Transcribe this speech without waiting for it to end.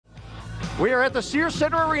We are at the Sears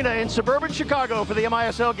Center Arena in suburban Chicago for the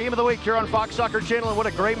MISL Game of the Week here on Fox Soccer Channel, and what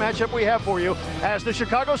a great matchup we have for you as the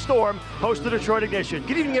Chicago Storm host the Detroit Ignition.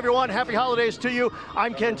 Good evening, everyone. Happy holidays to you.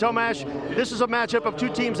 I'm Ken Tomash. This is a matchup of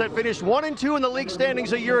two teams that finished 1-2 in the league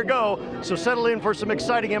standings a year ago, so settle in for some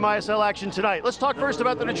exciting MISL action tonight. Let's talk first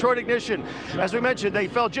about the Detroit Ignition. As we mentioned, they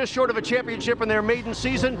fell just short of a championship in their maiden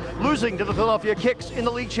season, losing to the Philadelphia Kicks in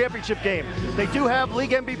the league championship game. They do have league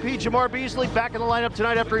MVP Jamar Beasley back in the lineup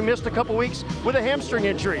tonight after he missed a couple weeks with a hamstring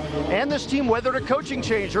injury. And this team weathered a coaching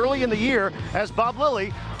change early in the year as Bob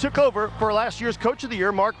Lilly took over for last year's Coach of the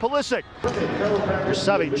Year, Mark Pulisic. Here's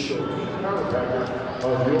Savic.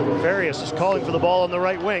 Various is calling for the ball on the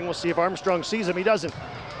right wing. We'll see if Armstrong sees him. He doesn't.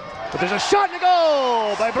 But there's a shot and a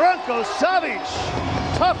goal by Branko Savic.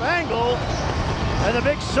 Tough angle. And the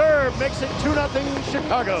big serve makes it 2-0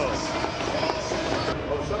 Chicago.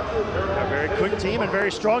 A very quick team and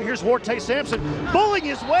very strong. Here's Warte Sampson bowling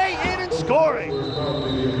his way in and scoring.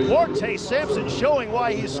 Warte Sampson showing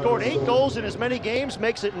why he's scored 8 goals in as many games,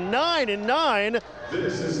 makes it 9-9,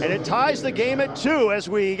 and it ties the game at 2 as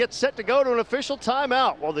we get set to go to an official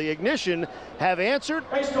timeout. While the Ignition have answered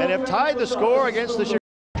and have tied the score against the Chicago.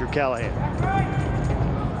 Callahan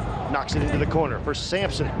knocks it into the corner for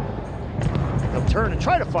Sampson. They'll turn and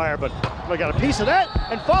try to fire, but they got a piece of that.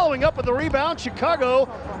 And following up with the rebound, Chicago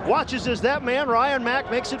watches as that man, Ryan Mack,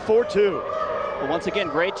 makes it 4-2. Well, once again,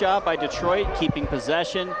 great job by Detroit keeping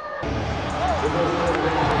possession.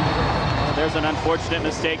 There's an unfortunate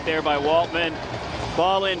mistake there by Waltman.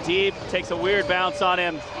 Ball in deep, takes a weird bounce on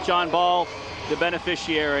him. John Ball, the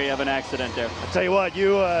beneficiary of an accident there. I tell you what,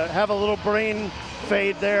 you have a little brain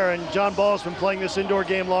fade there, and John Ball's been playing this indoor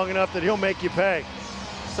game long enough that he'll make you pay.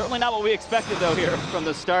 Certainly not what we expected, though, here from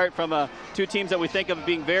the start, from two teams that we think of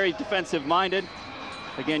being very defensive-minded.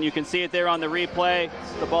 Again, you can see it there on the replay.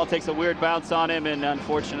 The ball takes a weird bounce on him, and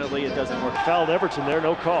unfortunately, it doesn't work. Fouled Everton there,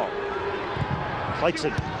 no call.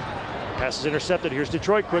 Kleitson. Pass is intercepted. Here's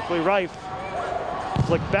Detroit quickly. Reif.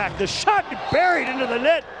 Flick back. The shot buried into the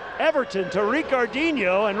net. Everton to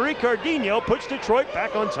Ricardinho, and Ricardinho puts Detroit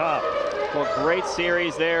back on top. Well, great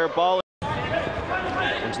series there. Ball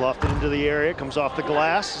lofted into the area, comes off the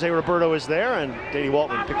glass. Zé Roberto is there, and Danny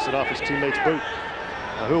Waltman picks it off his teammate's boot.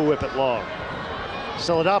 Now who'll whip it long?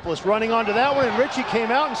 Celadopoulos running onto that one, and Ritchie came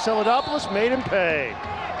out, and Celadopoulos made him pay.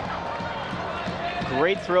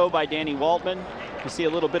 Great throw by Danny Waltman. You see a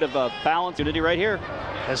little bit of a balance unity right here.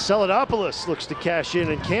 As Celadopoulos looks to cash in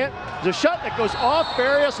and can't. There's a shot that goes off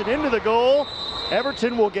Barrios and into the goal.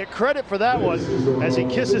 Everton will get credit for that one as he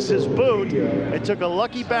kisses his boot. It took a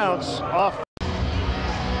lucky bounce off.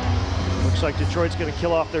 Looks like Detroit's going to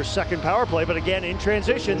kill off their second power play, but again, in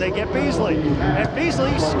transition, they get Beasley. And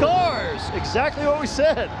Beasley scores! Exactly what we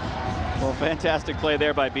said. Well, fantastic play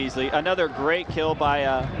there by Beasley. Another great kill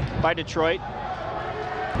by Detroit.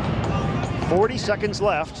 40 seconds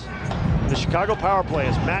left. The Chicago power play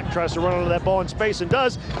as Mack tries to run onto that ball in space and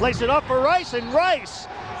does. Lays it up for Rice, and Rice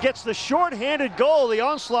gets the short-handed goal. The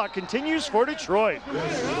onslaught continues for Detroit.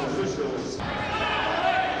 This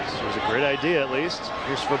was a great idea, at least.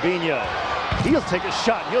 Here's Fabinho. He'll take a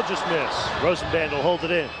shot. He'll just miss. Rosenband will hold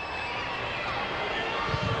it in.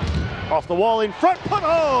 Off the wall in front, put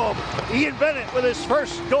home! Ian Bennett with his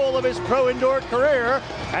first goal of his pro indoor career,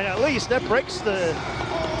 and at least that breaks the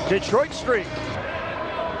Detroit streak.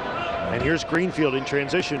 And here's Greenfield in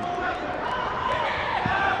transition,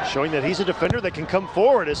 showing that he's a defender that can come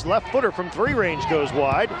forward. His left footer from 3 range goes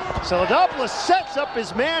wide. Celadopoulos sets up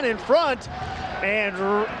his man in front, and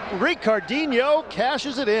Ricardinho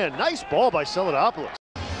cashes it in. Nice ball by Celadopoulos.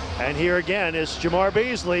 And here again is Jamar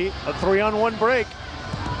Beasley, a 3-on-1 break.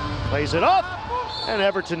 Plays it up, and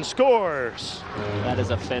Everton scores. That is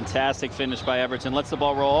a fantastic finish by Everton. Lets the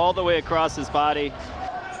ball roll all the way across his body.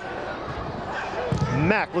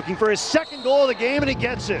 Mack looking for his second goal of the game, and he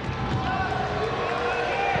gets it.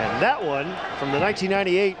 And that one from the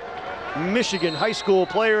 1998 Michigan High School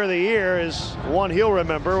Player of the Year is one he'll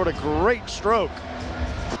remember. What a great stroke.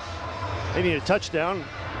 They need a touchdown.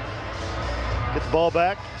 Get the ball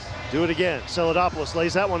back. Do it again. Celadopoulos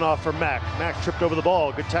lays that one off for Mack. Mack tripped over the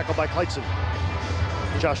ball. Good tackle by Kleitson.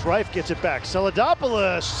 Josh Reif gets it back.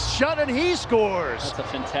 Celadopoulos shot, and he scores. That's a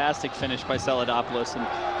fantastic finish by Celadopoulos, and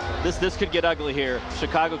this could get ugly here.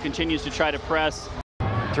 Chicago continues to try to press.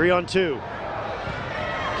 3-on-2.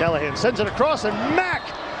 Callahan sends it across, and Mack,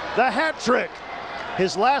 the hat trick.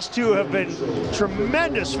 His last 2 have been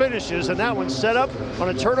tremendous finishes, and that one set up on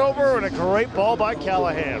a turnover and a great ball by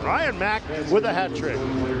Callahan. Ryan Mack with a hat trick.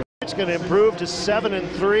 It's going to improve to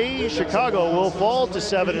 7-3. Chicago will fall to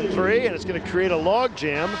 7-3, and it's going to create a log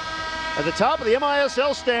jam At the top of the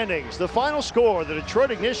MISL standings, the final score, the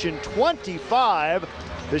Detroit Ignition 25,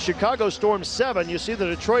 the Chicago Storm 7. You see the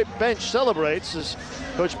Detroit bench celebrates as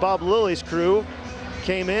Coach Bob Lilly's crew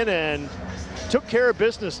came in and took care of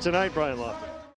business tonight, Brian Lofton.